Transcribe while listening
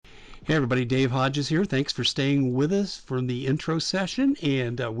Hey everybody, Dave Hodges here. Thanks for staying with us for the intro session.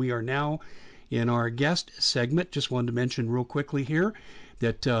 And we are now in our guest segment. Just wanted to mention real quickly here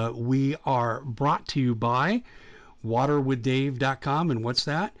that we are brought to you by waterwithdave.com. And what's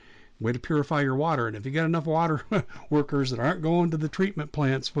that? Way to purify your water. And if you got enough water workers that aren't going to the treatment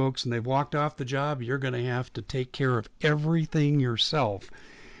plants, folks, and they've walked off the job, you're going to have to take care of everything yourself.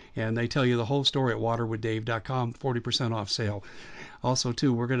 And they tell you the whole story at waterwithdave.com, 40% off sale. Also,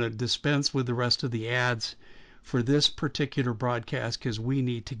 too, we're going to dispense with the rest of the ads for this particular broadcast because we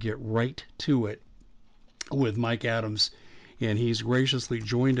need to get right to it with Mike Adams. And he's graciously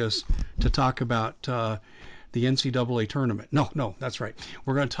joined us to talk about the NCAA tournament. No, that's right.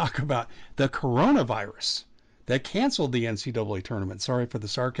 We're going to talk about the coronavirus that canceled the NCAA tournament. Sorry for the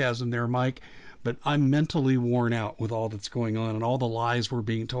sarcasm there, Mike, but I'm mentally worn out with all that's going on and all the lies we're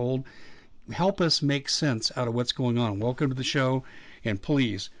being told. Help us make sense out of what's going on. Welcome to the show. And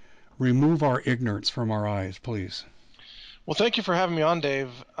please, remove our ignorance from our eyes, please. Well, thank you for having me on,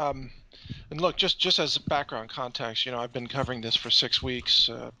 Dave. And look, just as background context, I've been covering this for 6 weeks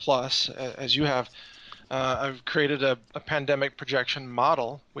plus, as you have. I've created a pandemic projection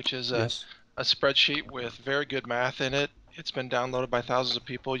model, which is a spreadsheet with very good math in it. It's been downloaded by thousands of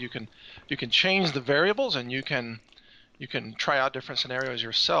people. You can change the variables, and you can try out different scenarios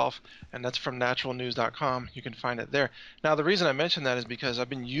yourself, and that's from naturalnews.com. You can find it there. Now, the reason I mention that is because I've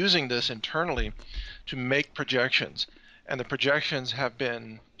been using this internally to make projections, and the projections have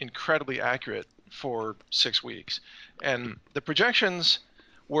been incredibly accurate for 6 weeks. And the projections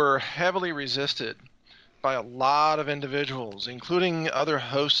were heavily resisted by a lot of individuals, including other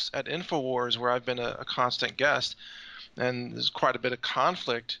hosts at InfoWars, where I've been a constant guest. And there's quite a bit of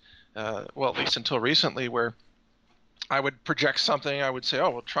conflict, well, at least until recently, where I would project something. I would say, oh,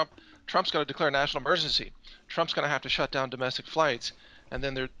 well, Trump's going to declare a national emergency. Trump's going to have to shut down domestic flights. And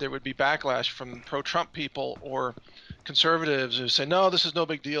then there would be backlash from pro-Trump people or conservatives who say, no, this is no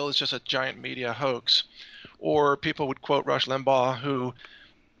big deal. It's just a giant media hoax. Or people would quote Rush Limbaugh, who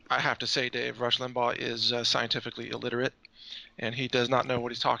I have to say, Dave, Rush Limbaugh is scientifically illiterate, and he does not know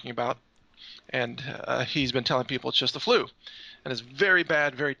what he's talking about. And he's been telling people it's just the flu. And it's very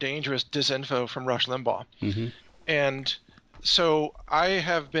bad, very dangerous disinfo from Rush Limbaugh. Mm-hmm. And so I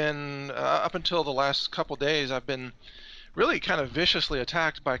have been, up until the last couple days, I've been really kind of viciously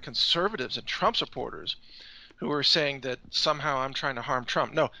attacked by conservatives and Trump supporters who are saying that somehow I'm trying to harm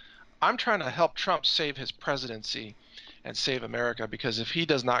Trump. No, I'm trying to help Trump save his presidency and save America, because if he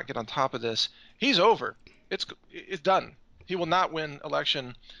does not get on top of this, he's over. It's done. He will not win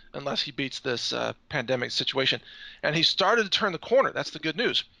election unless he beats this pandemic situation. And he started to turn the corner. That's the good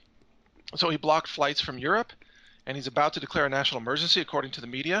news. So he blocked flights from Europe, and he's about to declare a national emergency, according to the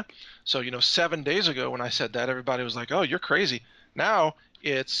media. So, 7 days ago when I said that, everybody was like, oh, you're crazy. Now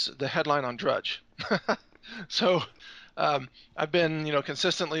it's the headline on Drudge. So I've been,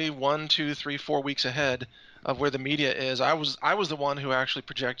 consistently 1, 2, 3, 4 weeks ahead of where the media is. I was the one who actually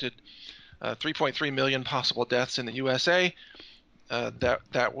projected 3.3 million possible deaths in the USA.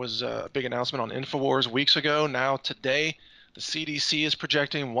 That was a big announcement on InfoWars weeks ago. Now today, the CDC is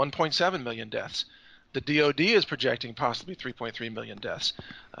projecting 1.7 million deaths. The DOD is projecting possibly 3.3 million deaths.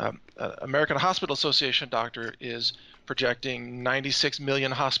 American Hospital Association doctor is projecting 96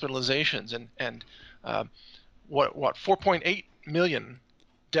 million hospitalizations and 4.8 million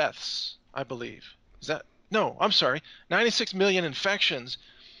deaths, I believe. Is that? No, I'm sorry. 96 million infections,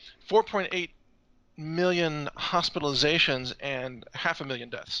 4.8 million hospitalizations, and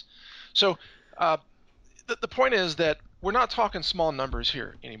 500,000 deaths. So the point is that we're not talking small numbers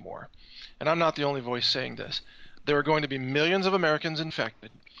here anymore. And I'm not the only voice saying this. There are going to be millions of Americans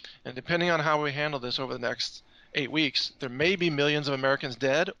infected. And depending on how we handle this over the next 8 weeks, there may be millions of Americans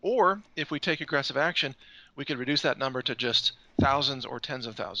dead. Or if we take aggressive action, we could reduce that number to just thousands or tens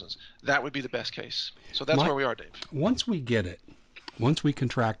of thousands. That would be the best case. So that's where we are, Dave. Once we get it, once we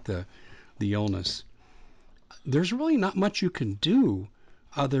contract the illness, there's really not much you can do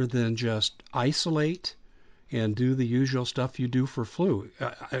other than just isolate and do the usual stuff you do for flu.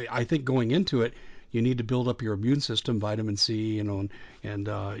 I think going into it, you need to build up your immune system, vitamin C, and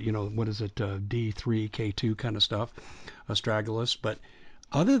what is it, D3, K2 kind of stuff, astragalus. But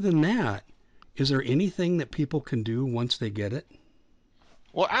other than that, is there anything that people can do once they get it?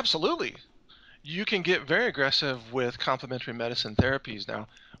 Well, absolutely. You can get very aggressive with complementary medicine therapies now,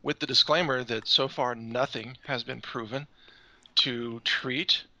 with the disclaimer that so far nothing has been proven to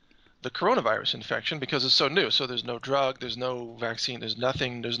treat the coronavirus infection because it's so new. So there's no drug, there's no vaccine, there's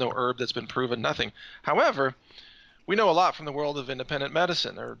nothing, there's no herb that's been proven, nothing. However, we know a lot from the world of independent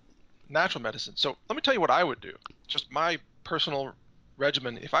medicine or natural medicine. So let me tell you what I would do. Just my personal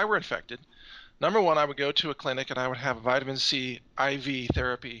regimen if I were infected. Number one, I would go to a clinic and I would have vitamin C IV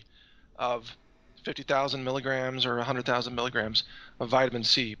therapy of 50,000 milligrams or 100,000 milligrams of vitamin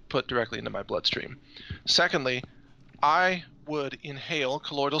C put directly into my bloodstream. Secondly, I would inhale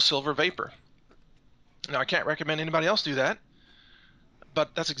colloidal silver vapor. Now, I can't recommend anybody else do that,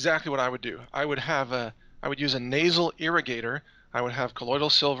 but that's exactly what I would do. I would use a nasal irrigator. I would have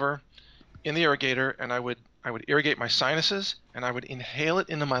colloidal silver in the irrigator, and I would irrigate my sinuses, and I would inhale it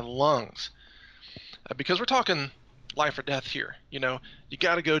into my lungs. Because we're talking life or death here. You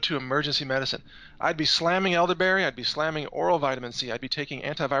got to go to emergency medicine. I'd be slamming elderberry. I'd be slamming oral vitamin C. I'd be taking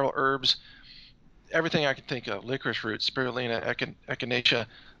antiviral herbs, everything I could think of, licorice root, spirulina, echinacea,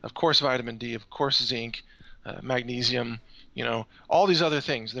 of course vitamin D, of course zinc, magnesium, all these other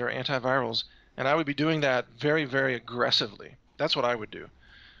things that are antivirals. And I would be doing that very, very aggressively. That's what I would do.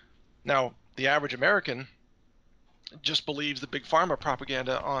 Now, the average American just believes the big pharma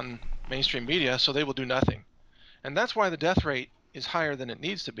propaganda on mainstream media, so they will do nothing. And that's why the death rate is higher than it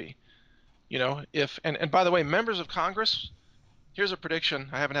needs to be. And by the way, members of Congress, here's a prediction.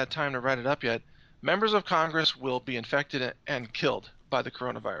 I haven't had time to write it up yet. Members of Congress will be infected and killed by the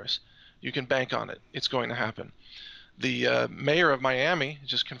coronavirus. You can bank on it. It's going to happen. The mayor of Miami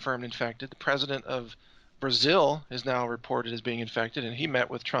just confirmed infected. The president of Brazil is now reported as being infected, and he met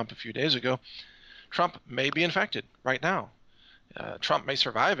with Trump a few days ago. Trump may be infected right now. Trump may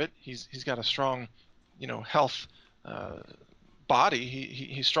survive it. He's got a strong, health body.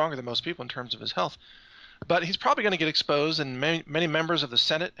 He's stronger than most people in terms of his health. But he's probably going to get exposed, and many members of the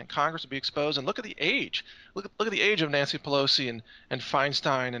Senate and Congress will be exposed. And look at the age. Look at the age of Nancy Pelosi and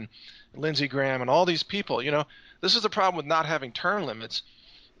Feinstein and Lindsey Graham and all these people. This is the problem with not having term limits,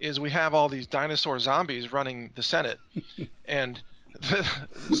 is we have all these dinosaur zombies running the Senate. And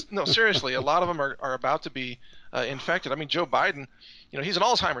no, seriously, a lot of them are about to be infected. I mean, Joe Biden, he's an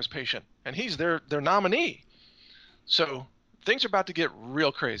Alzheimer's patient, and he's their nominee. So things are about to get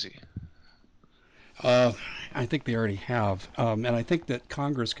real crazy. I think they already have. And I think that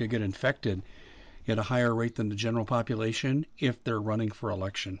Congress could get infected at a higher rate than the general population if they're running for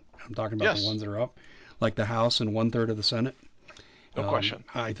election. I'm talking about the ones that are up, like the House and 1/3 of the Senate. No question.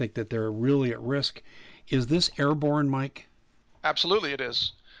 I think that they're really at risk. Is this airborne, Mike? Absolutely it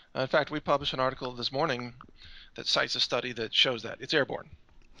is. In fact, we published an article this morning that cites a study that shows that. It's airborne.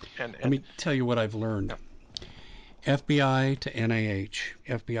 And let me tell you what I've learned. Yeah. FBI to NIH.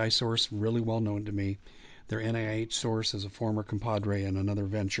 FBI source, really well known to me. Their NIH source is a former compadre in another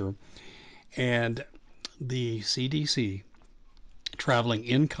venture. And the CDC, traveling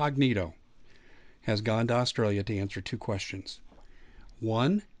incognito, has gone to Australia to answer two questions.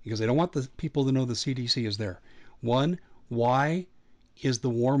 One, because they don't want the people to know the CDC is there. One, why is the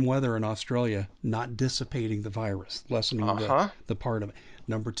warm weather in Australia not dissipating the virus, lessening the part of it?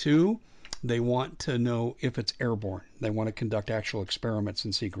 Number two, they want to know if it's airborne. They want to conduct actual experiments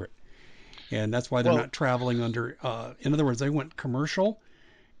in secret. And that's why they're not traveling under, in other words, they went commercial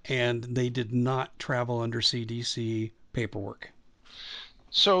and they did not travel under CDC paperwork.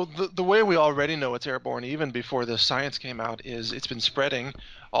 So the way we already know it's airborne, even before the science came out, is it's been spreading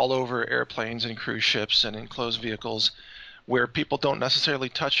all over airplanes and cruise ships and enclosed vehicles where people don't necessarily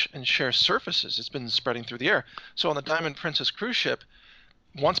touch and share surfaces. It's been spreading through the air. So on the Diamond Princess cruise ship,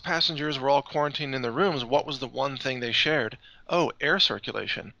 once passengers were all quarantined in their rooms, what was the one thing they shared? Oh, air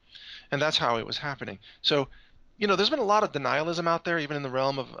circulation. And that's how it was happening. So, there's been a lot of denialism out there, even in the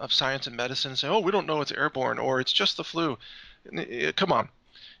realm of science and medicine, saying, oh, we don't know it's airborne, or it's just the flu. Come on.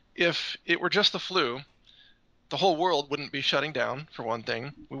 If it were just the flu, the whole world wouldn't be shutting down, for one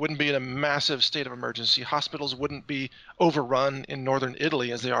thing. We wouldn't be in a massive state of emergency. Hospitals wouldn't be overrun in northern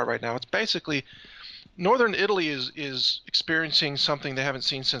Italy as they are right now. It's basically, northern Italy is experiencing something they haven't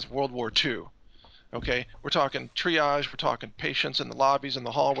seen since World War II. Okay, we're talking triage, we're talking patients in the lobbies and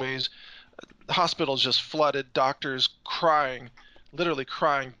the hallways. The hospital's just flooded, doctors crying, literally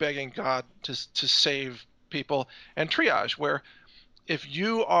crying, begging God to save people. And triage, where if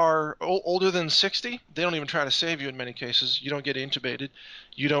you are older than 60, they don't even try to save you in many cases. You don't get intubated.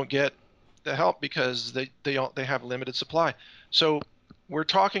 You don't get the help because they have limited supply. So we're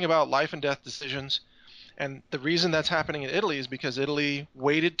talking about life and death decisions. And the reason that's happening in Italy is because Italy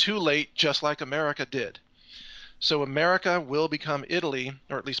waited too late, just like America did. So America will become Italy,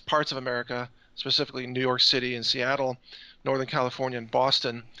 or at least parts of America, specifically New York City and Seattle, Northern California and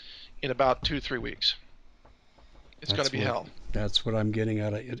Boston, in about 2-3 weeks. It's going to be hell. That's what I'm getting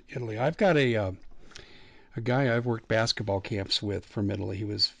out of Italy. I've got a guy I've worked basketball camps with from Italy. He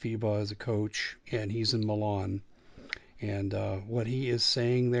was FIBA as a coach, and he's in Milan. And what he is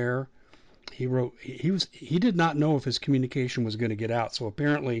saying there, He wrote he did not know if his communication was going to get out. So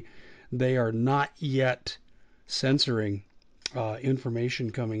apparently, they are not yet censoring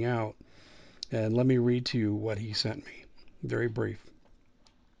information coming out. And let me read to you what he sent me. Very brief.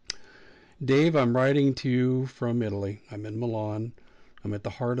 Dave, I'm writing to you from Italy. I'm in Milan. I'm at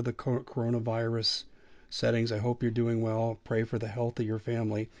the heart of the coronavirus settings. I hope you're doing well. Pray for the health of your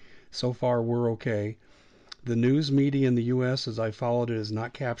family. So far, we're okay. The news media in the U.S., as I followed it, is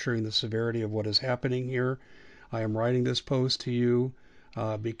not capturing the severity of what is happening here. I am writing this post to you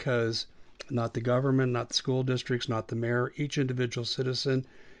because not the government, not the school districts, not the mayor, each individual citizen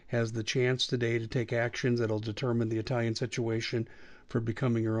has the chance today to take actions that will determine the Italian situation for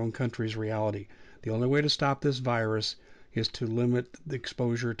becoming your own country's reality. The only way to stop this virus is to limit the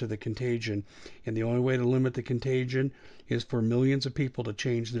exposure to the contagion. And the only way to limit the contagion is for millions of people to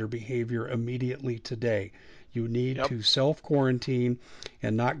change their behavior immediately today. You need to self-quarantine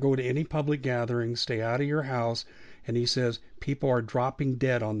and not go to any public gatherings, stay out of your house. And he says people are dropping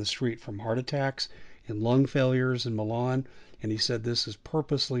dead on the street from heart attacks and lung failures in Milan. And he said this is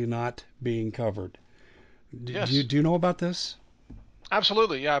purposely not being covered. Do you know about this?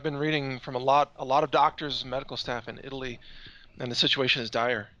 Absolutely. Yeah, I've been reading from a lot of doctors and medical staff in Italy, and the situation is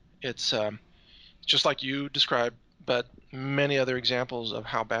dire. It's just like you described, but many other examples of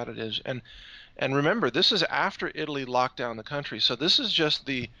how bad it is. And remember, this is after Italy locked down the country. So this is just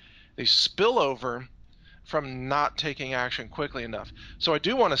the spillover from not taking action quickly enough. So I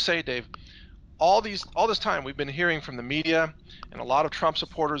do want to say, Dave, all this time we've been hearing from the media and a lot of Trump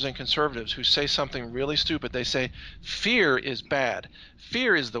supporters and conservatives who say something really stupid. They say fear is bad.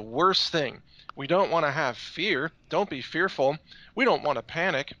 Fear is the worst thing. We don't want to have fear. Don't be fearful. We don't want to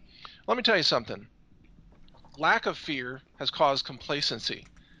panic. Let me tell you something. Lack of fear has caused complacency.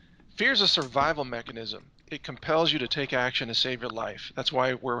 Fear is a survival mechanism. It compels you to take action to save your life. That's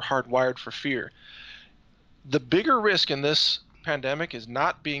why we're hardwired for fear. The bigger risk in this pandemic is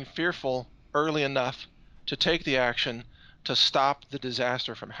not being fearful early enough to take the action to stop the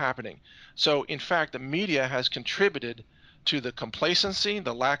disaster from happening. So in fact, the media has contributed to the complacency,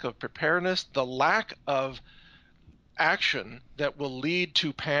 the lack of preparedness, the lack of action that will lead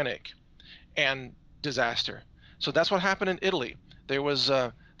to panic and disaster. So that's what happened in Italy. There was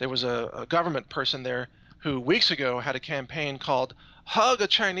a government person there who weeks ago had a campaign called Hug a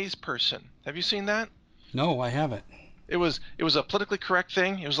Chinese Person. Have you seen that? No, I haven't. It was a politically correct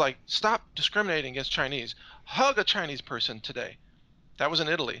thing. It was like, stop discriminating against Chinese. Hug a Chinese person today. That was in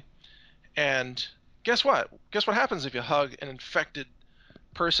Italy. And guess what? Guess what happens if you hug an infected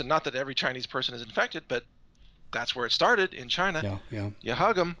person? Not that every Chinese person is infected, but that's where it started in China. Yeah. You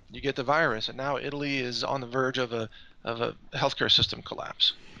hug them, you get the virus. And now Italy is on the verge of a healthcare system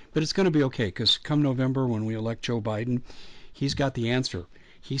collapse. But it's going to be okay because come November when we elect Joe Biden, he's got the answer.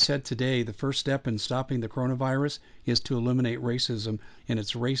 He said today the first step in stopping the coronavirus is to eliminate racism, and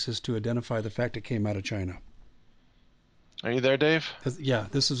it's racist to identify the fact it came out of China. Are you there, Dave? Yeah,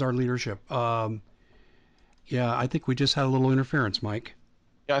 this is our leadership. Yeah, I think we just had a little interference, Mike.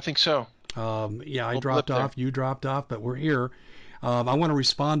 Yeah, I think so. Yeah, I dropped off, you dropped off, but we're here. I want to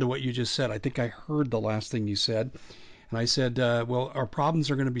respond to what you just said. I think I heard the last thing you said. And I said, well, our problems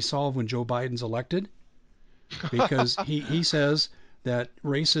are going to be solved when Joe Biden's elected because he says that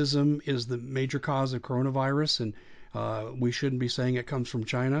racism is the major cause of coronavirus, and we shouldn't be saying it comes from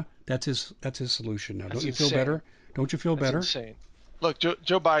China. That's his solution. Now, don't you feel better? Don't you feel better? That's insane. Look,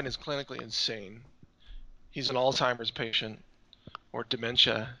 Joe Biden is clinically insane. He's an Alzheimer's patient or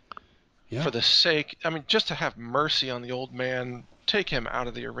dementia. Yeah. For the sake, I mean, just to have mercy on the old man, take him out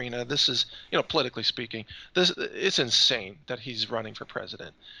of the arena. This is, politically speaking, it's insane that he's running for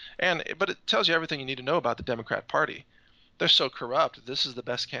president. But it tells you everything you need to know about the Democrat Party. They're so corrupt. This is the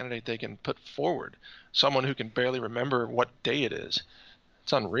best candidate they can put forward. Someone who can barely remember what day it is.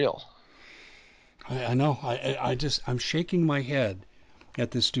 It's unreal. I know. I'm shaking my head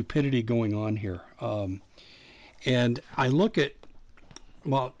at the stupidity going on here. And I look at,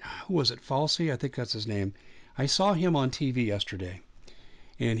 well, who was it? Falsey? I think that's his name. I saw him on TV yesterday,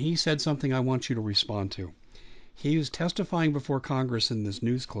 and he said something I want you to respond to. He was testifying before Congress in this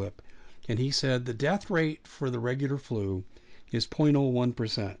news clip, and he said the death rate for the regular flu is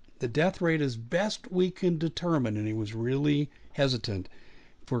 0.01%. The death rate as best we can determine, and he was really hesitant,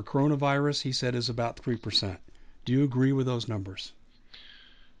 for coronavirus, he said, is about 3%. Do you agree with those numbers?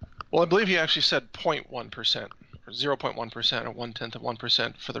 Well, I believe he actually said 0.1%, or 0.1%, or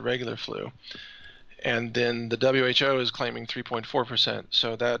 0.1% for the regular flu. And then the WHO is claiming 3.4%.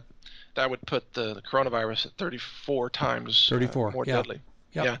 So that would put the coronavirus at 34 times more deadly.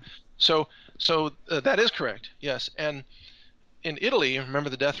 Yep. Yeah. So that is correct. Yes. And in Italy, remember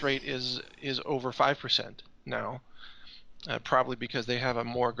the death rate is over 5% now, probably because they have a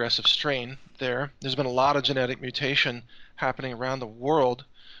more aggressive strain there. There's been a lot of genetic mutation happening around the world.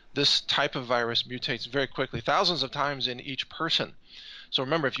 This type of virus mutates very quickly, thousands of times in each person. So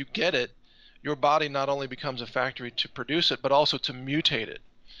remember, if you get it, your body not only becomes a factory to produce it, but also to mutate it.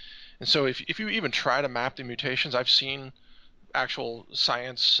 And so if you even try to map the mutations, I've seen actual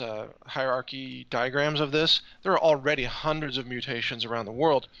science hierarchy diagrams of this. There are already hundreds of mutations around the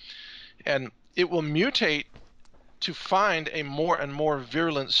world, and it will mutate to find a more and more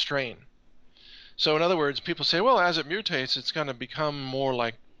virulent strain. So in other words, people say, well, as it mutates, it's going to become more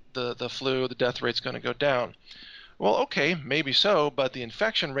like the flu, the death rate's going to go down. Well, okay, maybe so, but the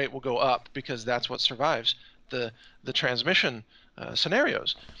infection rate will go up because that's what survives the transmission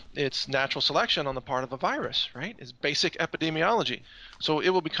scenarios. It's natural selection on the part of a virus, right? It's basic epidemiology. So it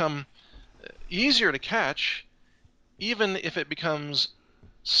will become easier to catch even if it becomes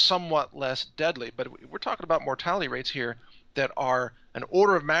somewhat less deadly. But we're talking about mortality rates here that are an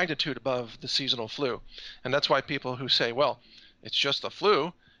order of magnitude above the seasonal flu. And that's why people who say, well, it's just the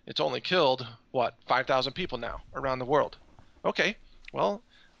flu, it's only killed, 5,000 people now around the world. Okay, well,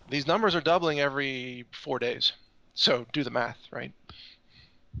 these numbers are doubling every 4 days. So do the math, right?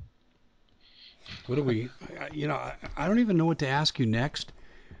 What do we, I don't even know what to ask you next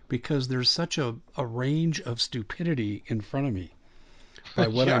because there's such a range of stupidity in front of me by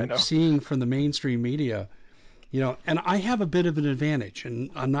what Yeah, I I'm know. seeing from the mainstream media. And I have a bit of an advantage, and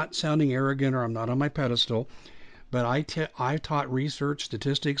I'm not sounding arrogant or I'm not on my pedestal, but I taught research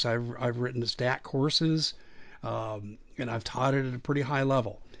statistics. I've written stat courses, and I've taught it at a pretty high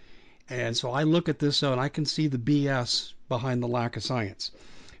level. And so I look at this and I can see the BS behind the lack of science.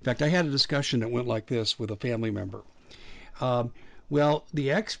 In fact, I had a discussion that went like this with a family member. Um, well,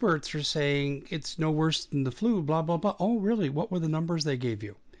 the experts are saying it's no worse than the flu, blah, blah, blah. Oh, really? What were the numbers they gave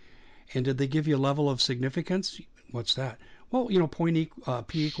you? And did they give you a level of significance? What's that? Well,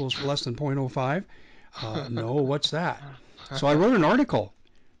 p equals less than 0.05. No, what's that? So I wrote an article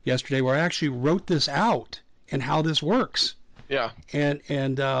yesterday where I actually wrote this out and how this works. Yeah. And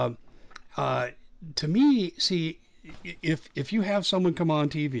to me, see, if you have someone come on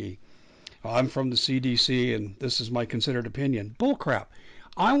TV, I'm from the CDC and this is my considered opinion. Bullcrap.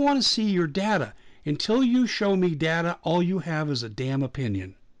 I want to see your data. Until you show me data, all you have is a damn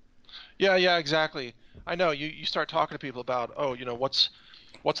opinion. Yeah, exactly. I know you start talking to people about, what's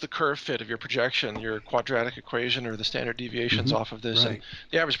the curve fit of your projection, your quadratic equation or the standard deviations Mm-hmm. off of this, and Right.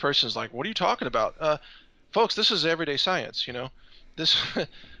 the average person is like, what are you talking about? Folks, this is everyday science, This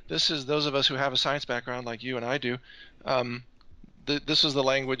this is those of us who have a science background like you and I do. Um, this is the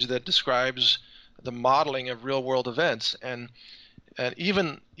language that describes the modeling of real world events, and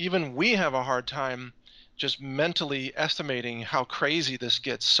even we have a hard time just mentally estimating how crazy this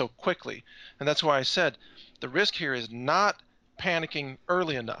gets so quickly. And that's why I said the risk here is not panicking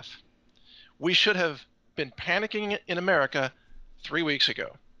early enough. We should have been panicking in America 3 weeks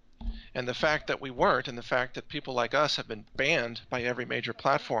ago. And the fact that we weren't, and the fact that people like us have been banned by every major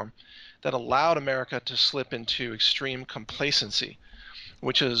platform, that allowed America to slip into extreme complacency,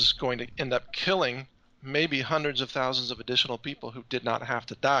 which is going to end up killing maybe hundreds of thousands of additional people who did not have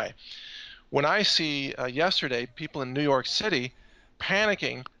to die. When I see yesterday people in New York City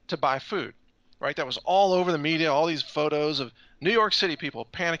panicking to buy food, right? That was all over the media, all these photos of New York City people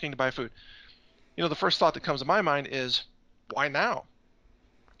panicking to buy food. The first thought that comes to my mind is, why now?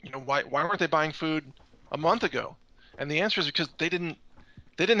 Why weren't they buying food a month ago? And the answer is because they didn't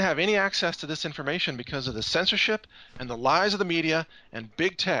have any access to this information because of the censorship and the lies of the media and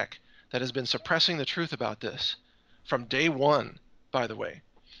big tech that has been suppressing the truth about this from day one, by the way.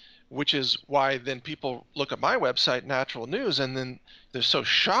 Which is why then people look at my website, Natural News, and then they're so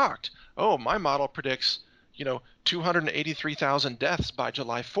shocked. Oh, my model predicts, 283,000 deaths by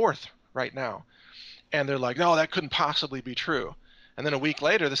July 4th right now. And they're like, no, that couldn't possibly be true. And then a week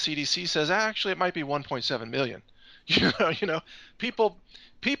later, the CDC says, actually, it might be 1.7 million.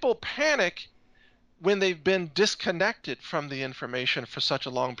 People panic when they've been disconnected from the information for such a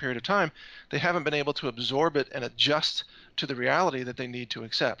long period of time. They haven't been able to absorb it and adjust to the reality that they need to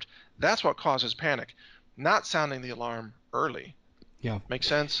accept. That's what causes panic, not sounding the alarm early. Yeah. Make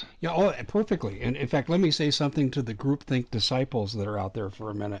sense? Yeah. Oh, perfectly. And in fact, let me say something to the groupthink disciples that are out there for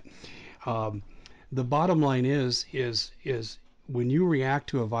a minute. Um, the bottom line is when you react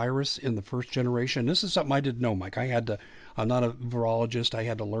to a virus in the first generation, this is something I didn't know, Mike. I'm not a virologist. I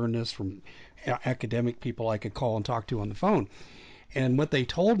had to learn this from academic people I could call and talk to on the phone. And what they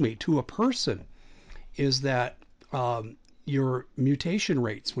told me to a person is that your mutation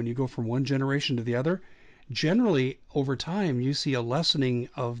rates when you go from one generation to the other generally over time you see a lessening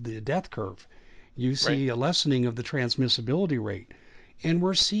of the death curve. You Right. see a lessening of the transmissibility rate. And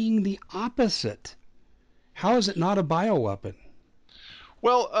we're seeing the opposite. How is it not a bioweapon?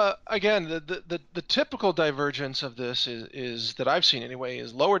 Well, again, the typical divergence of this is that I've seen anyway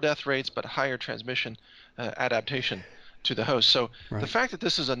is lower death rates but higher transmission adaptation to the host. So the Right. fact that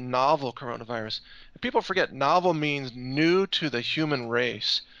this is a novel coronavirus, people forget novel means new to the human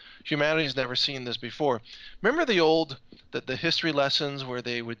race. Humanity's never seen this before. Remember the history lessons where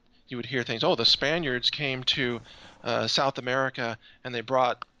you would hear things. Oh, the Spaniards came to South America and they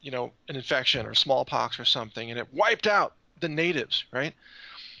brought an infection or smallpox or something, and it wiped out the natives, right?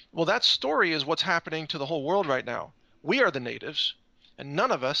 Well, that story is what's happening to the whole world right now. We are the natives, and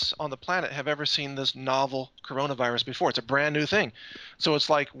none of us on the planet have ever seen this novel coronavirus before. It's a brand new thing. So it's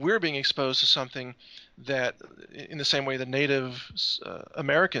like we're being exposed to something that, in the same way the native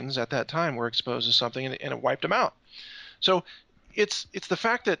Americans at that time were exposed to something, and it wiped them out. So it's the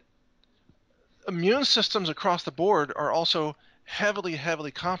fact that immune systems across the board are also heavily,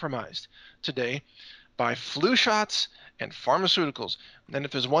 heavily compromised today by flu shots and pharmaceuticals. And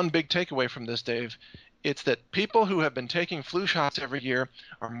if there's one big takeaway from this, Dave, it's that people who have been taking flu shots every year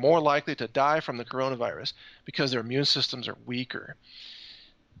are more likely to die from the coronavirus because their immune systems are weaker.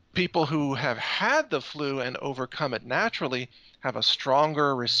 People who have had the flu and overcome it naturally have a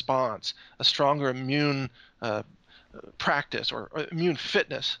stronger response, a stronger immune practice, or immune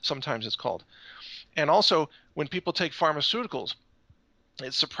fitness, sometimes it's called. And also, when people take pharmaceuticals,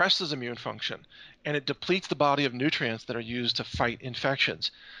 it suppresses immune function and it depletes the body of nutrients that are used to fight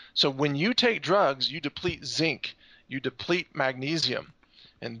infections. So when you take drugs, you deplete zinc, you deplete magnesium,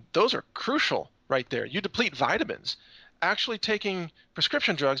 and those are crucial right there. You deplete vitamins. Actually taking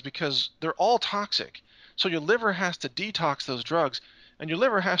prescription drugs, because they're all toxic. So your liver has to detox those drugs, and your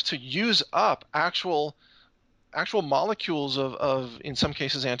liver has to use up actual molecules of in some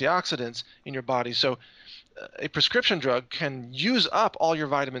cases antioxidants in your body. So a prescription drug can use up all your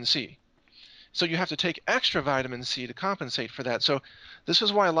vitamin C. So you have to take extra vitamin C to compensate for that. So this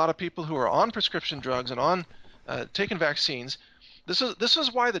is why a lot of people who are on prescription drugs and on taking vaccines, this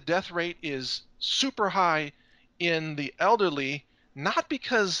is why the death rate is super high in the elderly, not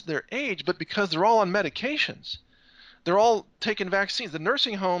because they're age, but because they're all on medications. They're all taking vaccines. The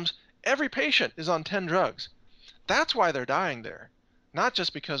nursing homes, every patient is on 10 drugs. That's why they're dying there, not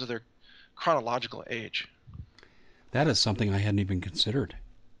just because of their chronological age. That is something I hadn't even considered.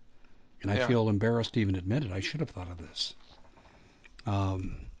 And I Yeah. feel embarrassed to even admit it. I should have thought of this.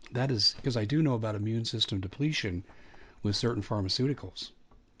 That is because I do know about immune system depletion with certain pharmaceuticals.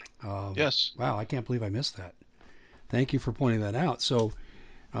 Yes. Wow, I can't believe I missed that. Thank you for pointing that out. So,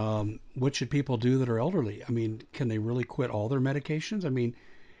 what should people do that are elderly? I mean, can they really quit all their medications? I mean,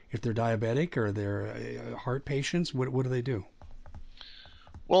 if they're diabetic or they're heart patients, what do they do?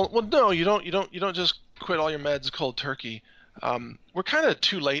 Well, no, you don't just quit all your meds cold turkey. We're kind of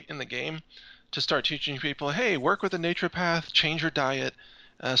too late in the game to start teaching people, hey, work with a naturopath, change your diet,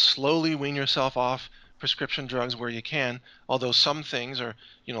 slowly wean yourself off prescription drugs where you can. Although some things are,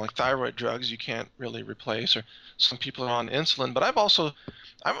 like thyroid drugs, you can't really replace, or some people are on insulin. But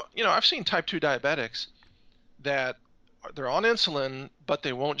I've seen type 2 diabetics that they're on insulin, but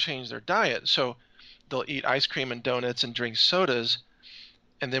they won't change their diet. So they'll eat ice cream and donuts and drink sodas,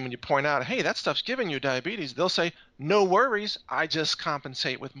 and then when you point out, hey, that stuff's giving you diabetes, they'll say, no worries, I just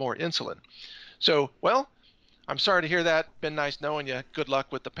compensate with more insulin. So, well, I'm sorry to hear that. Been nice knowing you. Good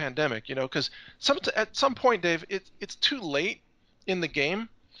luck with the pandemic, because at some point, Dave, it's too late in the game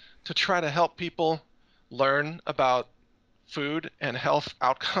to try to help people learn about food and health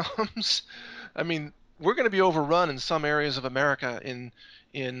outcomes. I mean, we're going to be overrun in some areas of America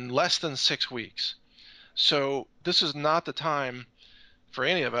in less than 6 weeks. So this is not the time for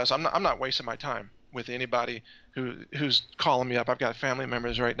any of us. I'm not wasting my time with anybody who's calling me up. I've got family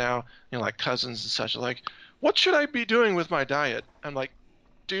members right now, like cousins and such, like, what should I be doing with my diet? I'm like,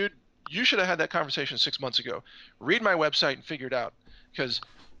 dude, you should have had that conversation 6 months ago. Read my website and figure it out, because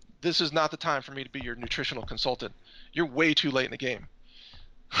this is not the time for me to be your nutritional consultant. You're way too late in the game.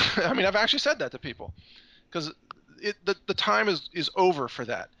 I mean, I've actually said that to people, because the time is over for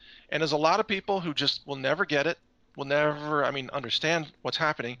that. And there's a lot of people who just will never get it, will never, understand what's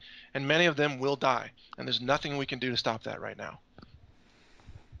happening, and many of them will die. And there's nothing we can do to stop that right now.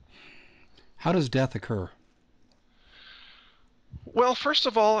 How does death occur? Well, first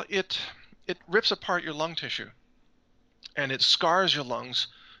of all, it rips apart your lung tissue, and it scars your lungs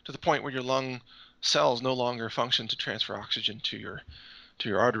to the point where your lung cells no longer function to transfer oxygen to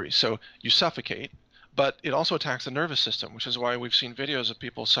your arteries. So you suffocate, But it also attacks the nervous system, which is why we've seen videos of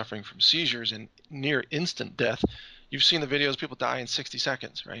people suffering from seizures and near instant death. You've seen the videos, people die in 60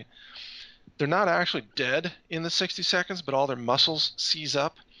 seconds, right? They're not actually dead in the 60 seconds, but all their muscles seize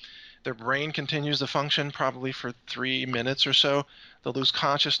up. Their brain continues to function probably for 3 minutes or so. They'll lose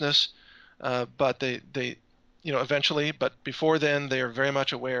consciousness, but they eventually, but before then, they are very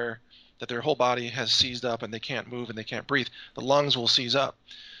much aware that their whole body has seized up and they can't move and they can't breathe. The lungs will seize up.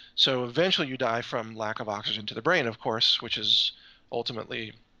 So eventually you die from lack of oxygen to the brain, of course, which is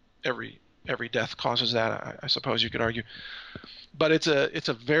ultimately every death causes that, I suppose you could argue. But it's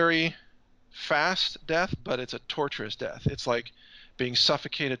a very fast death, but it's a torturous death. It's like being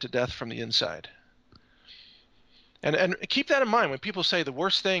suffocated to death from the inside. And keep that in mind when people say the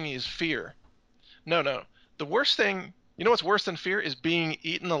worst thing is fear. No. The worst thing, you know what's worse than fear, is being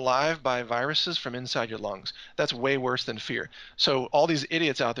eaten alive by viruses from inside your lungs. That's way worse than fear. So all these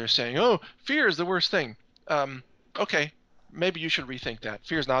idiots out there saying, oh, fear is the worst thing. Okay, maybe you should rethink that.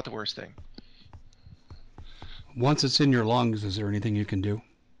 Fear is not the worst thing. Once it's in your lungs, is there anything you can do?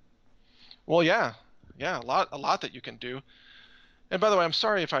 Well, yeah, a lot that you can do. And by the way, I'm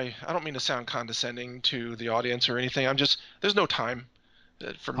sorry if I don't mean to sound condescending to the audience or anything. There's no time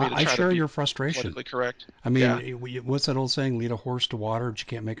for me to I try to share be your frustration. politically correct. I mean, what's that old saying? Lead a horse to water, but you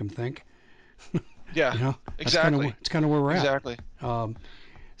can't make him think. Yeah, You know, exactly. It's kind of where we're at. Exactly. Well,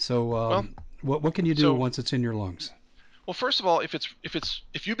 What can you do so once it's in your lungs? well, first of all,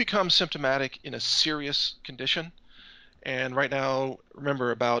 if you become symptomatic in a serious condition, and right now,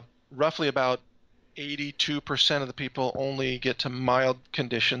 remember, roughly about 82% of the people only get to mild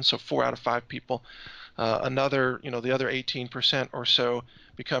conditions, so 4 out of 5 people. The other 18% or so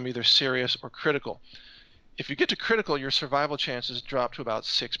become either serious or critical. If you get to critical, your survival chances drop to about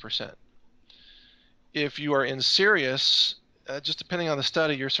 6%. If you are in serious, just depending on the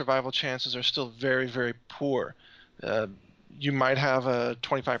study, your survival chances are still very, very poor. You might have a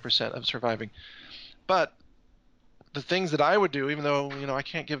 25% of surviving. But the things that I would do, even though I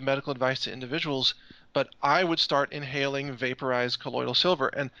can't give medical advice to individuals, but I would start inhaling vaporized colloidal silver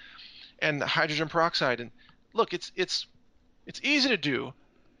and hydrogen peroxide. And look, it's easy to do.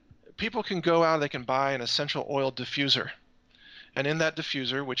 People can go out, they can buy an essential oil diffuser. And in that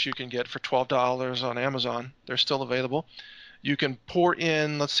diffuser, which you can get for $12 on Amazon, they're still available, you can pour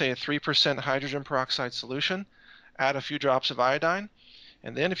in, let's say, a 3% hydrogen peroxide solution, add a few drops of iodine,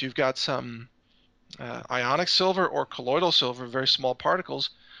 and then if you've got some ionic silver or colloidal silver, very small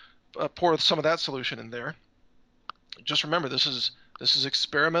particles, pour some of that solution in there. Just remember, this is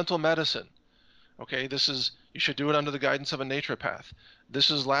experimental medicine. Okay, you should do it under the guidance of a naturopath. This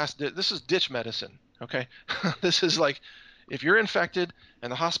is ditch medicine. Okay, this is like if you're infected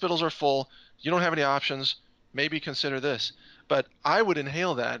and the hospitals are full, you don't have any options. Maybe consider this. But I would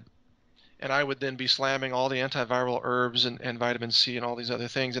inhale that, and I would then be slamming all the antiviral herbs and vitamin C and all these other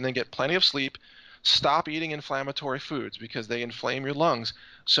things, and then get plenty of sleep. Stop eating inflammatory foods because they inflame your lungs.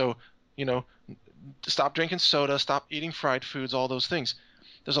 So, stop drinking soda, stop eating fried foods, all those things.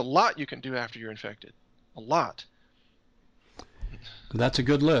 There's a lot you can do after you're infected. A lot. That's a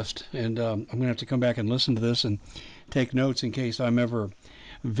good list, and I'm going to have to come back and listen to this and take notes in case I'm ever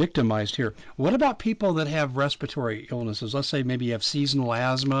victimized here. What about people that have respiratory illnesses? Let's say maybe you have seasonal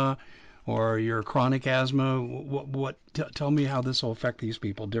asthma or your chronic asthma. Tell me how this will affect these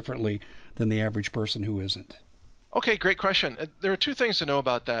people differently than the average person who isn't. Okay, great question. There are two things to know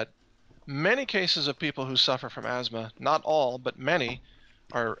about that. Many cases of people who suffer from asthma, not all, but many,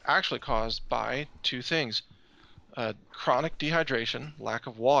 are actually caused by two things: chronic dehydration, lack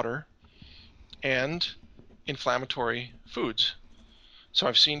of water, and inflammatory foods. So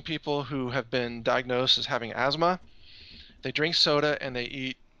I've seen people who have been diagnosed as having asthma. They drink soda and they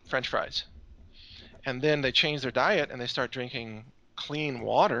eat French fries. And then they change their diet and they start drinking clean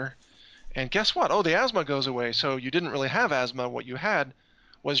water. And guess what? Oh, the asthma goes away. So you didn't really have asthma. What you had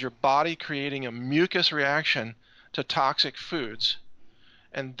was your body creating a mucus reaction to toxic foods.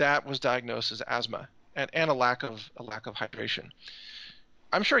 And that was diagnosed as asthma and a lack of hydration.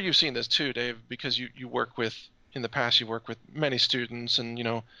 I'm sure you've seen this too, Dave, because you work with, in the past, you work with many students and,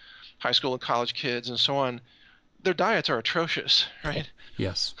 high school and college kids and so on. Their diets are atrocious, right?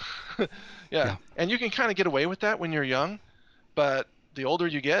 Yes. Yeah. And you can kind of get away with that when you're young, but the older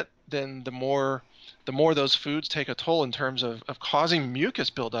you get, then the more those foods take a toll in terms of causing mucus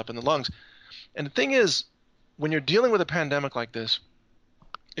buildup in the lungs. And the thing is, when you're dealing with a pandemic like this,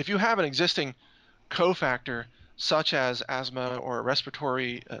 if you have an existing cofactor such as asthma or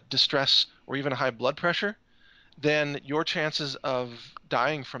respiratory distress or even high blood pressure, then your chances of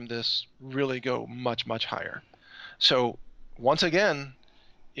dying from this really go much, much higher. So once again,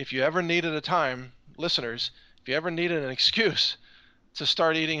 if you ever need at a time, listeners, if you ever needed an excuse to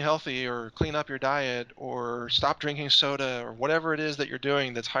start eating healthy or clean up your diet or stop drinking soda or whatever it is that you're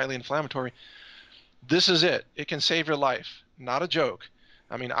doing that's highly inflammatory, this is it. It can save your life. Not a joke.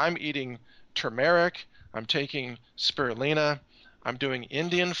 I mean, I'm eating turmeric. I'm taking spirulina. I'm doing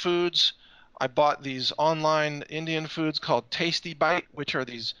Indian foods. I bought these online Indian foods called Tasty Bite, which are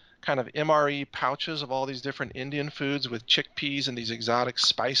these kind of MRE pouches of all these different Indian foods with chickpeas and these exotic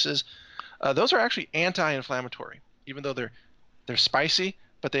spices. Those are actually anti-inflammatory, even though they're spicy,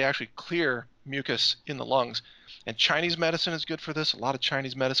 but they actually clear mucus in the lungs. And Chinese medicine is good for this. A lot of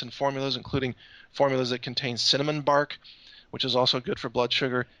Chinese medicine formulas, including formulas that contain cinnamon bark, which is also good for blood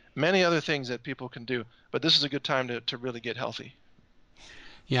sugar. Many other things that people can do. But this is a good time to really get healthy.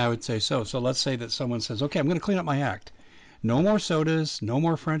 Yeah, I would say so. So let's say that someone says, okay, I'm going to clean up my act. No more sodas, no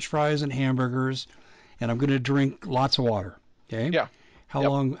more French fries and hamburgers, and I'm going to drink lots of water. Okay. Yeah. How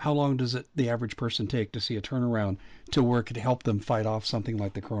Yep. long does the average person take to see a turnaround to where it could help them fight off something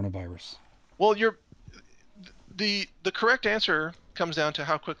like the coronavirus? Well, the correct answer comes down to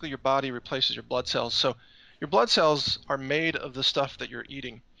how quickly your body replaces your blood cells. So your blood cells are made of the stuff that you're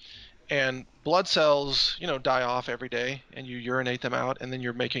eating. And blood cells, die off every day and you urinate them out and then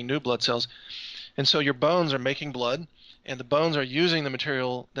you're making new blood cells. And so your bones are making blood and the bones are using the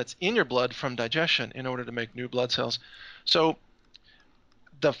material that's in your blood from digestion in order to make new blood cells. So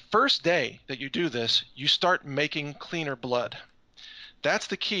the first day that you do this, you start making cleaner blood. That's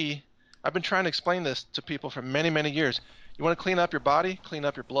the key. I've been trying to explain this to people for many, many years. You want to clean up your body, clean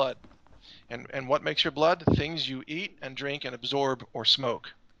up your blood. And what makes your blood? Things you eat and drink and absorb or smoke.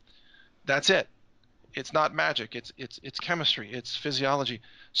 That's it. It's not magic. It's chemistry. It's physiology.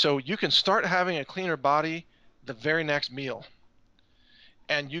 So you can start having a cleaner body the very next meal.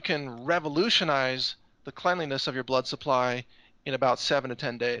 And you can revolutionize the cleanliness of your blood supply in about 7 to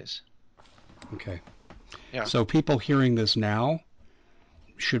 10 days. Okay. Yeah. So people hearing this now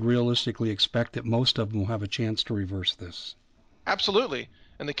should realistically expect that most of them will have a chance to reverse this. Absolutely.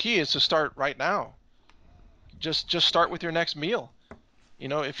 And the key is to start right now. Just start with your next meal.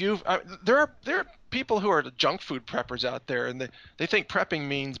 If there are people who are junk food preppers out there, and they think prepping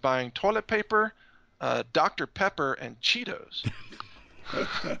means buying toilet paper, Dr. Pepper, and Cheetos.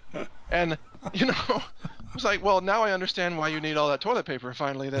 And I was like, well, now I understand why you need all that toilet paper.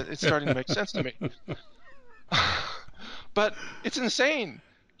 Finally, that it's starting to make sense to me. But it's insane.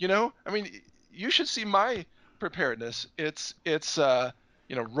 I mean, you should see my preparedness. It's raw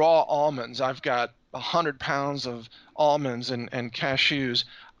almonds. I've got 100 pounds of almonds and cashews.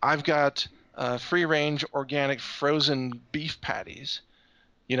 I've got free range organic frozen beef patties.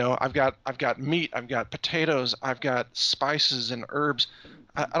 I've got meat. I've got potatoes. I've got spices and herbs.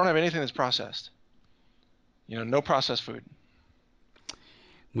 I don't have anything that's processed. No processed food.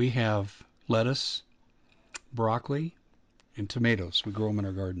 We have lettuce, broccoli, and tomatoes. We grow them in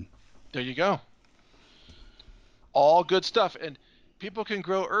our garden. There you go. All good stuff. And people can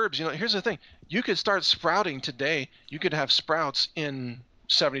grow herbs. Here's the thing. You could start sprouting today. You could have sprouts in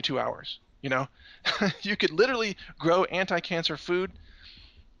 72 hours. You could literally grow anti-cancer food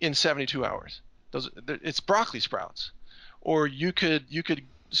in 72 hours. It's broccoli sprouts. Or you could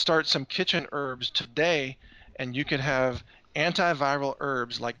start some kitchen herbs today, and you could have antiviral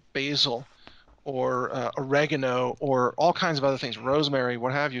herbs like basil or oregano or all kinds of other things, rosemary,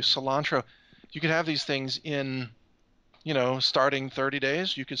 what have you, cilantro. You could have these things in, starting 30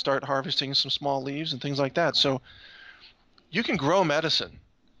 days. You could start harvesting some small leaves and things like that. So you can grow medicine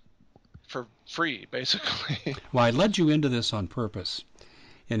for free, basically. Well, I led you into this on purpose,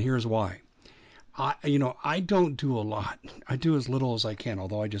 and here's why. I don't do a lot. I do as little as I can,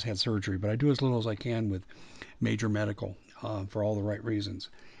 although I just had surgery, but I do as little as I can with major medical for all the right reasons.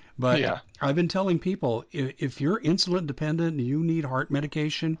 But Yeah. I've been telling people, if you're insulin dependent and you need heart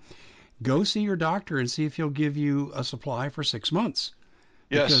medication, go see your doctor and see if he'll give you a supply for 6 months.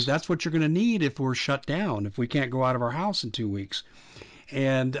 Because Yes. that's what you're going to need if we're shut down, if we can't go out of our house in 2 weeks.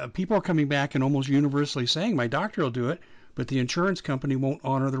 And people are coming back and almost universally saying, my doctor will do it, but the insurance company won't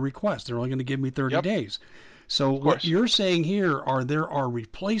honor the request. They're only going to give me 30 Yep. days. So Of what course. you're saying here there are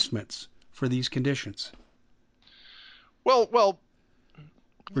replacements for these conditions. Well,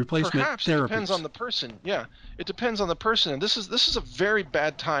 Replacement perhaps it depends therapies. on the person. Yeah, it depends on the person. And this is a very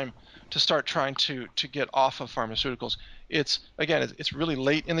bad time to start trying to get off of pharmaceuticals. It's really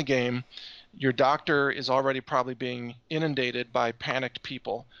late in the game. Your doctor is already probably being inundated by panicked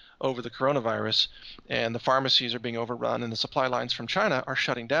people over the coronavirus, and the pharmacies are being overrun, and the supply lines from China are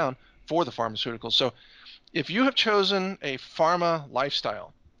shutting down for the pharmaceuticals. So if you have chosen a pharma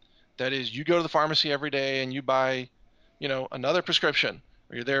lifestyle, that is, you go to the pharmacy every day and you buy, another prescription,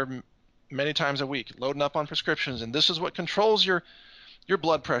 or you're there many times a week, loading up on prescriptions, and this is what controls your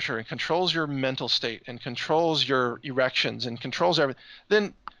blood pressure and controls your mental state and controls your erections and controls everything,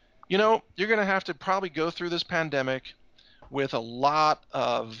 then you're going to have to probably go through this pandemic with a lot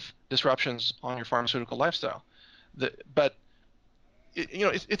of disruptions on your pharmaceutical lifestyle. But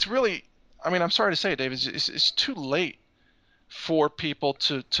it's really, I mean, I'm sorry to say it, Dave, it's too late for people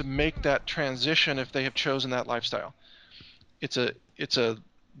to make that transition if they have chosen that lifestyle. It's a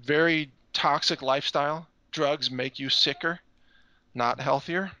very toxic lifestyle. Drugs make you sicker, not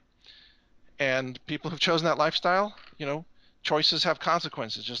healthier. And people who've chosen that lifestyle, choices have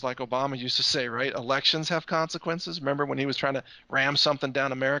consequences, just like Obama used to say, right? Elections have consequences. Remember when he was trying to ram something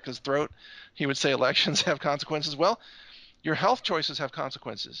down America's throat, he would say elections have consequences. Well, your health choices have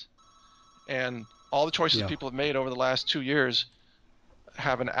consequences. And all the choices people have made over the last 2 years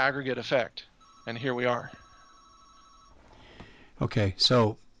have an aggregate effect. And here we are. Okay,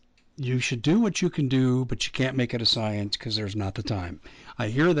 so you should do what you can do, but you can't make it a science because there's not the time. I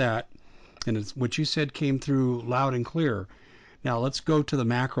hear that, and it's, what you said came through loud and clear. Now let's go to the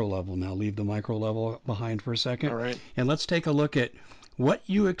macro level. Now leave the micro level behind for a second. All right. And let's take a look at what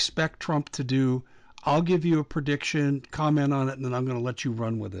you expect Trump to do. I'll give you a prediction, comment on it, and then I'm going to let you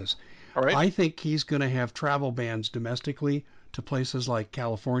run with this. All right. I think he's going to have travel bans domestically to places like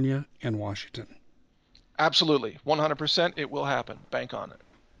California and Washington. Absolutely. 100% it will happen. Bank on it.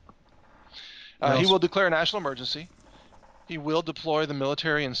 He will declare a national emergency. He will deploy the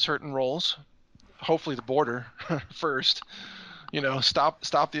military in certain roles, hopefully the border first.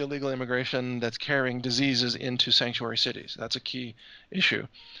 Stop the illegal immigration that's carrying diseases into sanctuary cities. That's a key issue.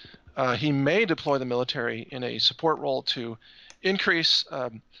 He may deploy the military in a support role to increase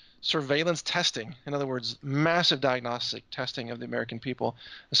surveillance testing. In other words, massive diagnostic testing of the American people,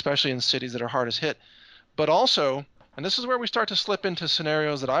 especially in cities that are hardest hit. But also, and this is where we start to slip into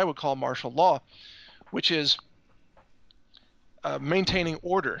scenarios that I would call martial law, which is maintaining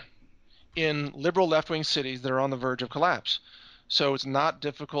order in liberal left-wing cities that are on the verge of collapse. So it's not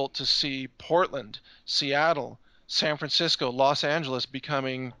difficult to see Portland, Seattle, San Francisco, Los Angeles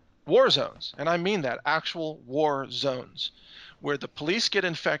becoming war zones. And I mean that, actual war zones, where the police get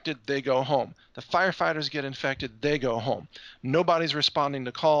infected, they go home. The firefighters get infected, they go home. Nobody's responding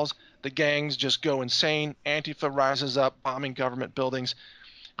to calls. The gangs just go insane. Antifa rises up, bombing government buildings.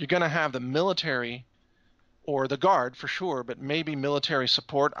 You're going to have the military or the Guard for sure, but maybe military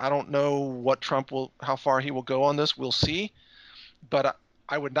support. I don't know how far he will go on this. We'll see. But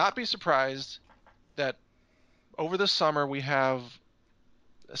I would not be surprised that over this summer we have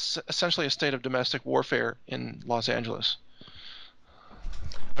essentially a state of domestic warfare in Los Angeles.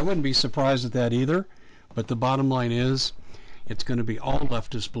 I wouldn't be surprised at that either, but the bottom line is it's going to be all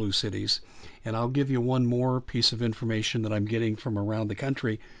leftist blue cities. And I'll give you one more piece of information that I'm getting from around the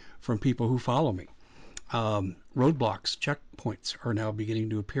country from people who follow me. Roadblocks, checkpoints are now beginning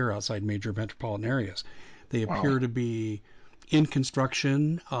to appear outside major metropolitan areas. They appear to be in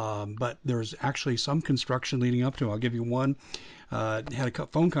construction, but there's actually some construction leading up to it. I'll give you one. Had a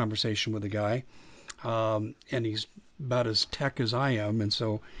phone conversation with a guy, and he's about as tech as I am, and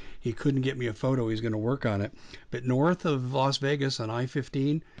so he couldn't get me a photo. He's going to work on it. But north of Las Vegas on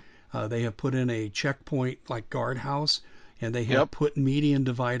I-15, they have put in a checkpoint like guardhouse, and they have put median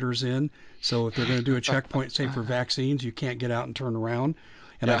dividers in. So if they're going to do a checkpoint, say for vaccines, you can't get out and turn around.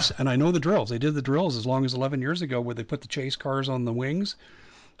 And I know the drills. They did the drills as long as 11 years ago, where they put the chase cars on the wings,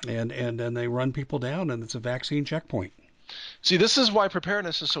 and then they run people down, and it's a vaccine checkpoint. See, this is why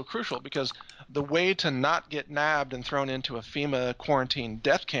preparedness is so crucial, because the way to not get nabbed and thrown into a FEMA quarantine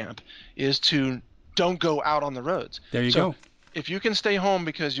death camp is to don't go out on the roads. There you go. If you can stay home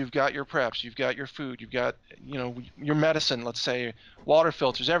because you've got your preps, you've got your food, you've got your medicine, let's say water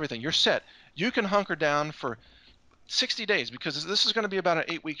filters, everything, you're set. You can hunker down for 60 days, because this is going to be about an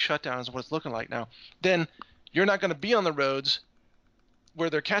 8-week shutdown is what it's looking like now. Then you're not going to be on the roads where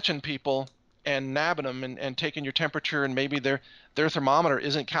they're catching people and nabbing them and taking your temperature, and maybe their thermometer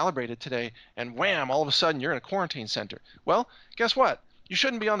isn't calibrated today, and wham, all of a sudden you're in a quarantine center. Well, guess what? You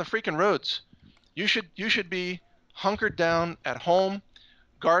shouldn't be on the freaking roads. You should be hunkered down at home,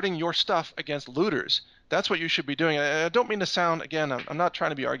 guarding your stuff against looters. That's what you should be doing. I don't mean to sound, again, I'm not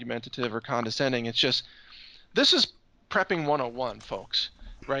trying to be argumentative or condescending. It's just, this is prepping 101, folks,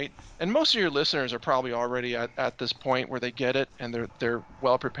 right? And most of your listeners are probably already at this point where they get it and they're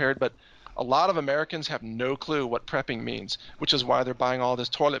well prepared, but a lot of Americans have no clue what prepping means, which is why they're buying all this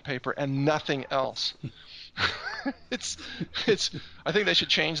toilet paper and nothing else. I think they should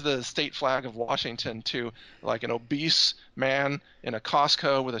change the state flag of Washington to like an obese man in a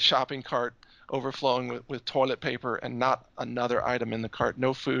Costco with a shopping cart overflowing with toilet paper and not another item in the cart.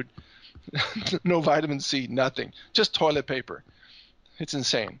 No food, No vitamin C, nothing. Just toilet paper. It's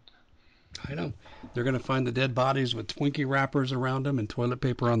insane. I know. They're going to find the dead bodies with Twinkie wrappers around them and toilet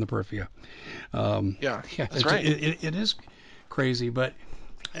paper on the periphery. Yeah, Yeah, that's right. it is crazy, but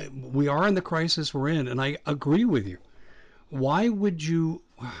we are in the crisis we're in, and I agree with you. Why would you?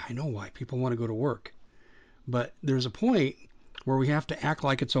 I know why people want to go to work, but there's a point where we have to act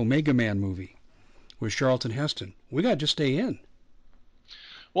like it's Omega Man movie with Charlton Heston. We got to just stay in.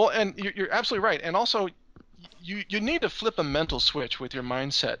 Well, and you're absolutely right. And also, you need to flip a mental switch with your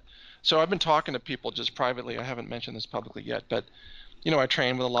mindset. So I've been talking to people just privately. I haven't mentioned this publicly yet, but I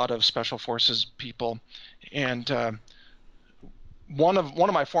train with a lot of special forces people, and one of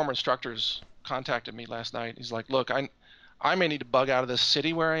my former instructors contacted me last night. He's like, "Look, I may need to bug out of this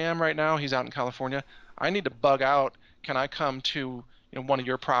city where I am right now." He's out in California. "I need to bug out. Can I come to one of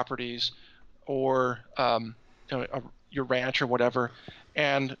your properties or your ranch or whatever?"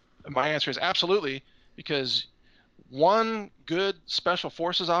 And my answer is absolutely, because one good special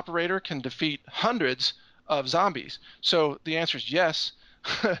forces operator can defeat hundreds of zombies. So the answer is yes.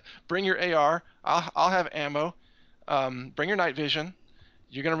 Bring your AR. I'll have ammo. Bring your night vision.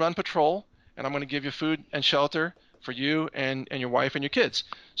 You're going to run patrol, and I'm going to give you food and shelter for you and your wife and your kids.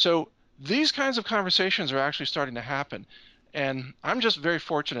 So these kinds of conversations are actually starting to happen. And I'm just very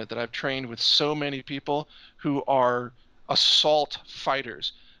fortunate that I've trained with so many people who are assault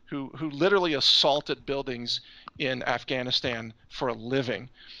fighters, who literally assaulted buildings in Afghanistan for a living.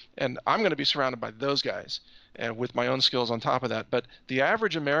 And I'm going to be surrounded by those guys, and with my own skills on top of that. But the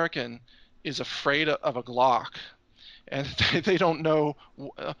average American is afraid of a Glock, and they don't know,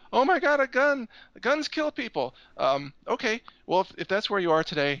 oh my God, a gun. Guns kill people. Okay, well, if that's where you are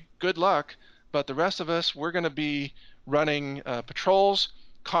today, good luck. But the rest of us, we're going to be running patrols,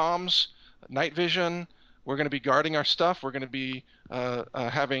 comms, night vision. We're going to be guarding our stuff. We're going to be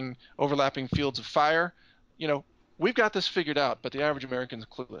having overlapping fields of fire. We've got this figured out, but the average American's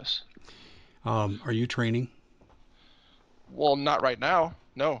clueless. Are you training? Well, not right now.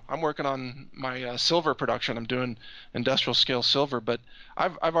 No, I'm working on my silver production. I'm doing industrial scale silver, but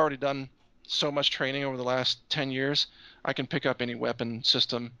I've already done so much training over the last 10 years. I can pick up any weapon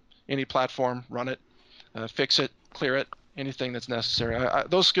system, any platform, run it, fix it, clear it, anything that's necessary.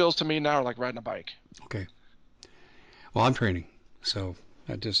 Those skills to me now are like riding a bike. Okay. Well, I'm training, so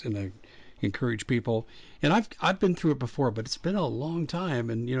I encourage people. And I've been through it before, but it's been a long time,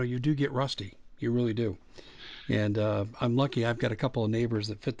 and you do get rusty. You really do. And I'm lucky I've got a couple of neighbors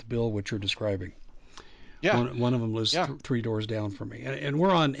that fit the bill what you're describing. Yeah. One of them lives Yeah. 3 doors down from me. And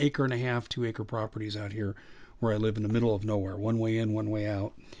we're on 1.5 acre, 2 acre properties out here where I live in the middle of nowhere. One way in, one way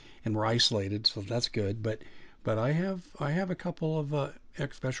out. And we're isolated, so that's good. But I have a couple of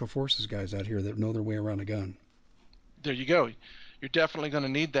ex-special forces guys out here that know their way around a gun. There you go. You're definitely going to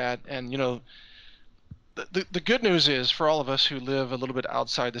need that. And, the good news is for all of us who live a little bit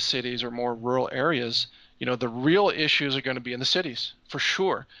outside the cities or more rural areas, the real issues are going to be in the cities, for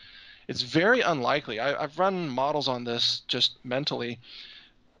sure. It's very unlikely. I've run models on this just mentally.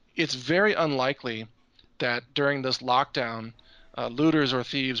 It's very unlikely that during this lockdown, looters or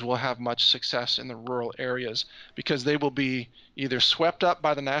thieves will have much success in the rural areas, because they will be either swept up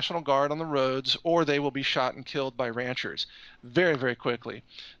by the National Guard on the roads, or they will be shot and killed by ranchers very, very quickly.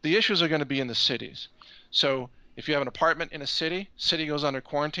 The issues are going to be in the cities. So if you have an apartment in a city goes under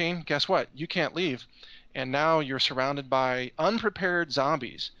quarantine, guess what? You can't leave. And now you're surrounded by unprepared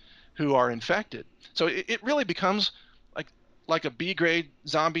zombies who are infected. So it really becomes like a B-grade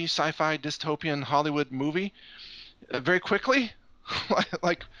zombie sci-fi dystopian Hollywood movie very quickly.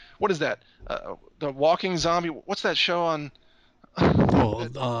 Like, what is that? The Walking Zombie. What's that show on?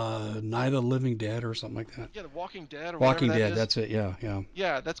 Oh, Night of the Living Dead or something like that. Yeah, The Walking Dead or whatever Walking that Dead, is. that's it. Yeah, yeah.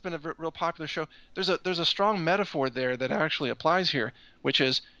 Yeah, that's been a real popular show. There's a strong metaphor there that actually applies here, which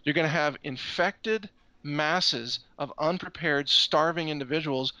is you're going to have infected masses of unprepared, starving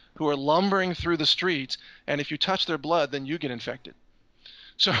individuals who are lumbering through the streets, and if you touch their blood, then you get infected.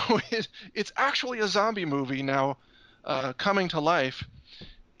 So it's actually a zombie movie now, coming to life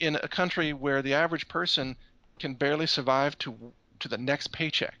in a country where the average person can barely survive to the next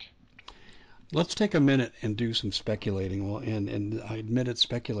paycheck. Let's take a minute and do some speculating. Well, and I admit it's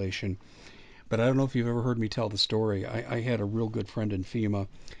speculation, but I don't know if you've ever heard me tell the story. I had a real good friend in FEMA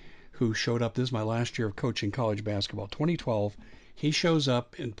who showed up. This is my last year of coaching college basketball, 2012. He shows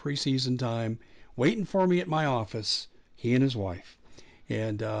up in preseason time, waiting for me at my office, he and his wife.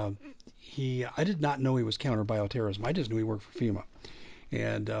 And I did not know he was counter bioterrorism. I just knew he worked for FEMA.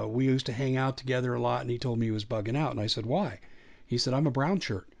 And we used to hang out together a lot, and he told me he was bugging out. And I said, why? He said, I'm a brown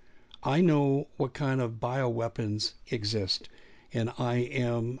shirt. I know what kind of bioweapons exist, and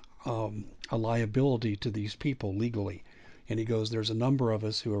a liability to these people legally. And he goes, there's a number of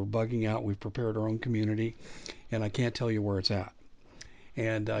us who are bugging out. We've prepared our own community, and I can't tell you where it's at.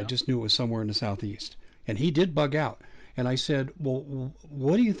 And I just knew it was somewhere in the southeast. And he did bug out. And I said, well,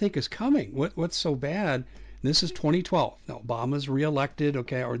 what do you think is coming? What's so bad? And this is 2012. Now, Obama's reelected,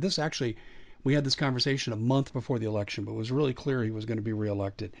 okay, or this actually, we had this conversation a month before the election, but it was really clear he was going to be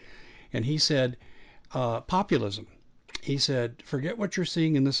reelected. And he said, populism. He said, forget what you're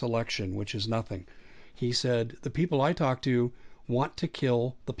seeing in this election, which is nothing. He said, the people I talk to want to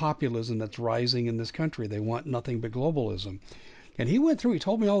kill the populism that's rising in this country. They want nothing but globalism. And he went through, he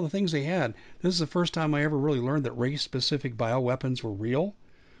told me all the things they had. This is the first time I ever really learned that race-specific bioweapons were real,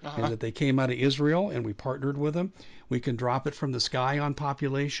 and that they came out of Israel, and we partnered with them. We can drop it from the sky on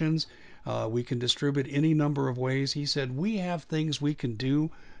populations. We can distribute any number of ways. He said, we have things we can do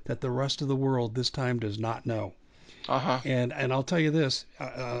that the rest of the world this time does not know. And I'll tell you this,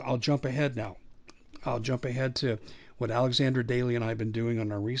 I'll jump ahead now. I'll jump ahead to what Alexandra Daly and I have been doing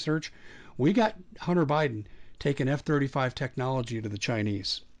on our research. We got Hunter Biden taking F-35 technology to the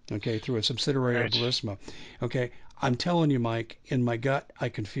Chinese, okay, through a subsidiary of Burisma. Okay, I'm telling you, Mike, in my gut, I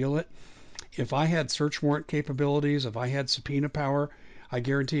can feel it. If I had search warrant capabilities, if I had subpoena power, I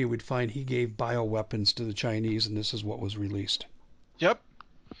guarantee you we'd find he gave bioweapons to the Chinese, and this is what was released. Yep.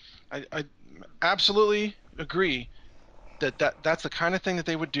 I absolutely agree that's the kind of thing that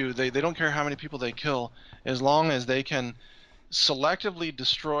they would do. They don't care how many people they kill, as long as they can selectively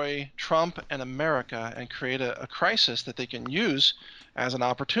destroy Trump and America and create a crisis that they can use as an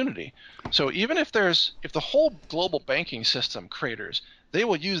opportunity. So even if the whole global banking system craters, they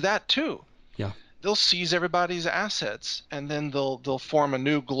will use that too. Yeah. They'll seize everybody's assets, and then they'll form a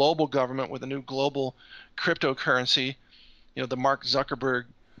new global government with a new global cryptocurrency. You know, the Mark Zuckerberg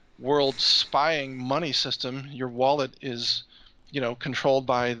world spying money system. Your wallet is, controlled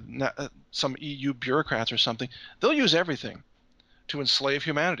by some EU bureaucrats or something. They'll use everything to enslave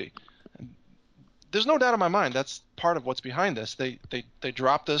humanity. There's no doubt in my mind that's part of what's behind this. They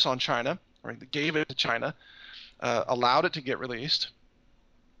dropped this on China, or they gave it to China, allowed it to get released,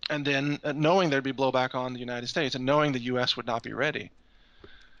 and then knowing there'd be blowback on the United States and knowing the U.S. would not be ready.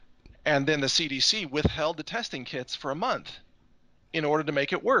 And then the CDC withheld the testing kits for a month in order to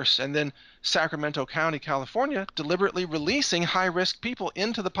make it worse. And then Sacramento County, California, deliberately releasing high-risk people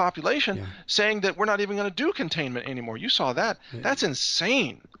into the population, saying that we're not even going to do containment anymore. You saw that. That's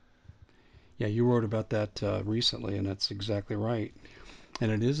insane. Yeah, you wrote about that recently, and that's exactly right.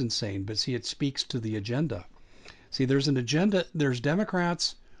 And it is insane. But see, it speaks to the agenda. See, there's an agenda. There's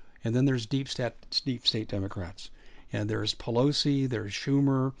Democrats, and then there's deep state Democrats. And there's Pelosi, there's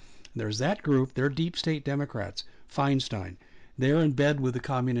Schumer, there's that group. They're deep state Democrats. Feinstein. They're in bed with the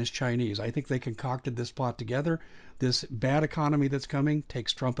communist Chinese. I think they concocted this plot together. This bad economy that's coming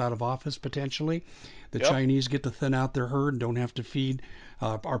takes Trump out of office potentially. The Chinese get to thin out their herd and don't have to feed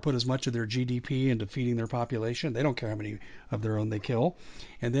or put as much of their GDP into feeding their population. They don't care how many of their own they kill.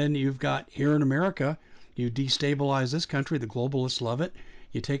 And then you've got here in America, you destabilize this country. The globalists love it.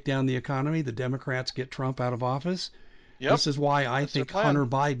 You take down the economy. The Democrats get Trump out of office. This is why I think Hunter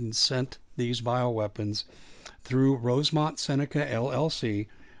Biden sent these bioweapons through Rosemont Seneca LLC.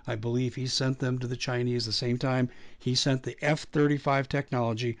 I believe he sent them to the Chinese the same time he sent the F-35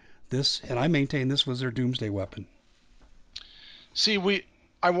 technology. And I maintain this was their doomsday weapon. See,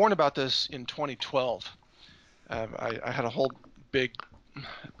 I warned about this in 2012. I had a whole big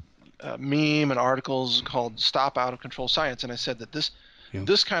meme and articles called "Stop Out of Control Science," and I said that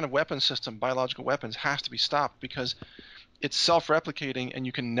this kind of weapon system, biological weapons, has to be stopped because it's self-replicating and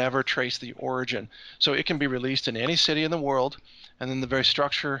you can never trace the origin. So it can be released in any city in the world, and then the very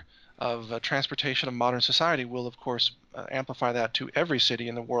structure of transportation of modern society will, of course, amplify that to every city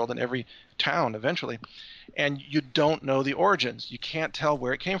in the world and every town eventually. And you don't know the origins. You can't tell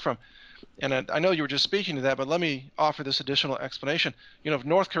where it came from. And I know you were just speaking to that, but let me offer this additional explanation. If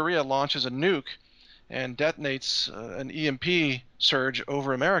North Korea launches a nuke and detonates an EMP surge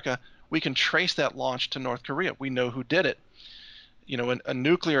over America, we can trace that launch to North Korea. We know who did it. A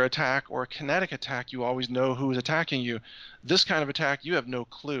nuclear attack or a kinetic attack, you always know who is attacking you. This kind of attack, you have no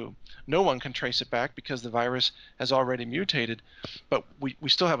clue. No one can trace it back because the virus has already mutated. But we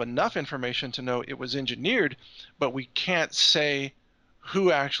still have enough information to know it was engineered, but we can't say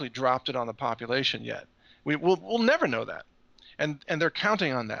who actually dropped it on the population yet. We'll never know that. And they're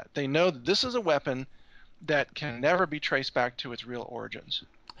counting on that. They know that this is a weapon that can never be traced back to its real origins.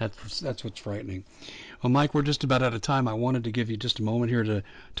 That's what's frightening. Well, Mike, we're just about out of time. I wanted to give you just a moment here to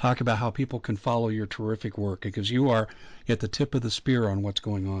talk about how people can follow your terrific work, because you are at the tip of the spear on what's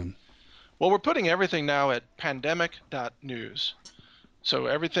going on. Well, we're putting everything now at pandemic.news. So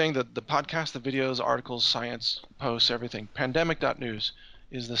everything, the podcast, the videos, articles, science posts, everything, pandemic.news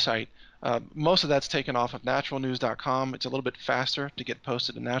is the site. Most of that's taken off of naturalnews.com. It's a little bit faster to get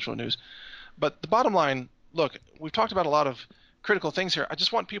posted in Natural News. But the bottom line, look, we've talked about a lot of critical things here. I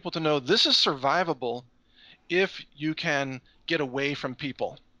just want people to know this is survivable if you can get away from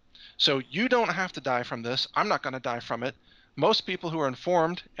people. So you don't have to die from this. I'm not going to die from it. Most people who are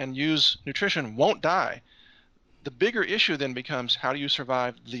informed and use nutrition won't die. The bigger issue then becomes, how do you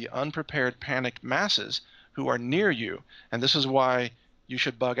survive the unprepared, panicked masses who are near you? And this is why you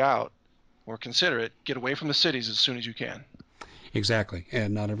should bug out, or consider it, get away from the cities as soon as you can. Exactly.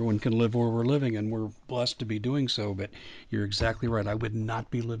 And not everyone can live where we're living, and we're blessed to be doing so. But you're exactly right. I would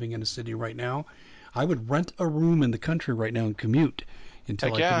not be living in a city right now. I would rent a room in the country right now and commute until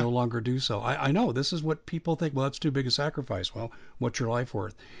Heck I could yeah. no longer do so. I know this is what people think. Well, that's too big a sacrifice. Well, what's your life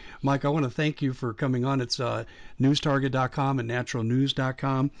worth? Mike, I want to thank you for coming on. It's newstarget.com and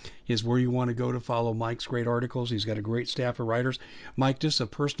naturalnews.com is where you want to go to follow Mike's great articles. He's got a great staff of writers. Mike, just a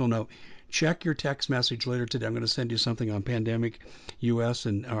personal note. Check your text message later today. I'm going to send you something on Pandemic US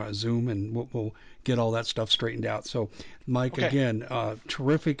and Zoom, and we'll get all that stuff straightened out. So, Mike, Okay. again,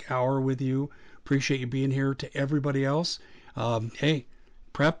 terrific hour with you. Appreciate you being here. To everybody else, hey,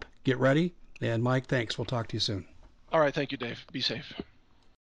 prep, get ready. And Mike, thanks. We'll talk to you soon. All right. Thank you, Dave. Be safe.